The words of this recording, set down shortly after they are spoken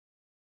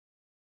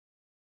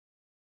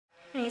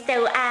Okay,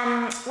 so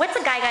what's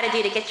a guy got to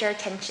do to get your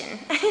attention?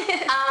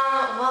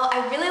 Well,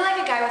 I really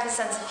like a guy with a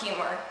sense of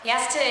humor. He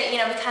has to, be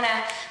kind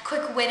of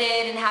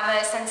quick-witted and have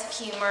a sense of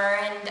humor.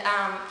 And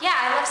yeah,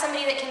 I love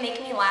somebody that can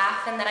make me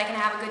laugh and that I can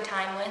have a good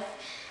time with.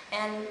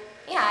 And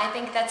yeah, I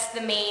think that's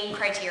the main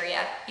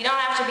criteria. You don't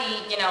have to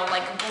be,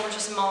 like a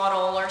gorgeous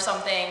model or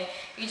something.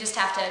 You just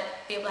have to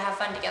be able to have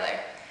fun together.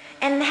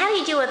 And how do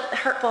you deal with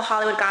hurtful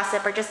Hollywood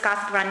gossip or just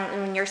gossip around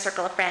in your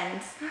circle of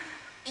friends?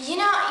 You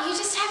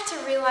just have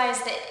to realize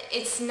that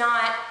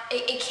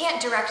it can't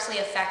directly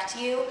affect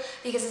you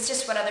because it's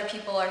just what other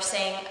people are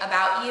saying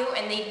about you,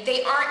 and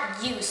they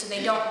aren't you, so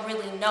they don't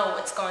really know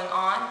what's going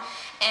on.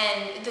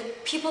 And the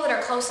people that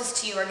are closest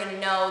to you are going to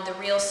know the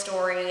real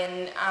story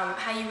and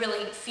how you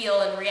really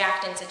feel and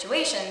react in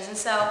situations. And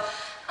so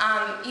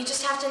you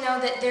just have to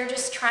know that they're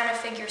just trying to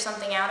figure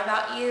something out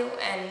about you,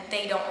 and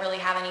they don't really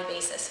have any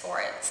basis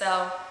for it.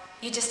 So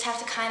you just have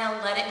to kind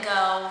of let it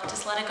go.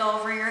 Just let it go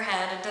over your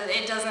head.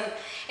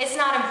 It's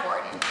not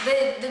important.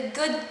 The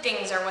good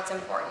things are what's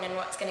important and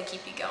what's going to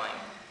keep you going.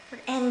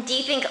 And do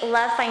you think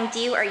love finds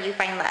you or you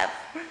find love?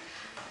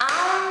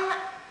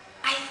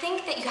 I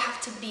think that you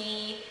have to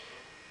be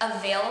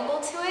available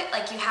to it.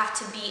 Like, you have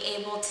to be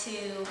able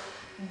to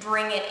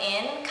bring it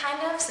in,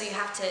 kind of. So you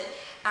have to,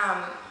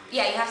 you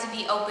have to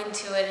be open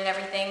to it and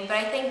everything. But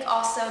I think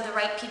also the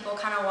right people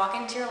kind of walk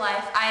into your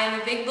life. I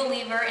am a big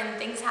believer in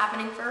things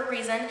happening for a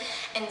reason,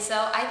 and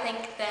so I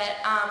think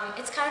that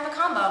it's kind of a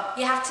combo.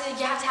 You have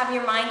to have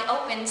your mind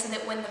open so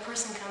that when the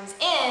person comes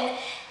in,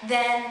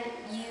 then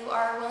you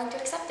are willing to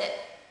accept it.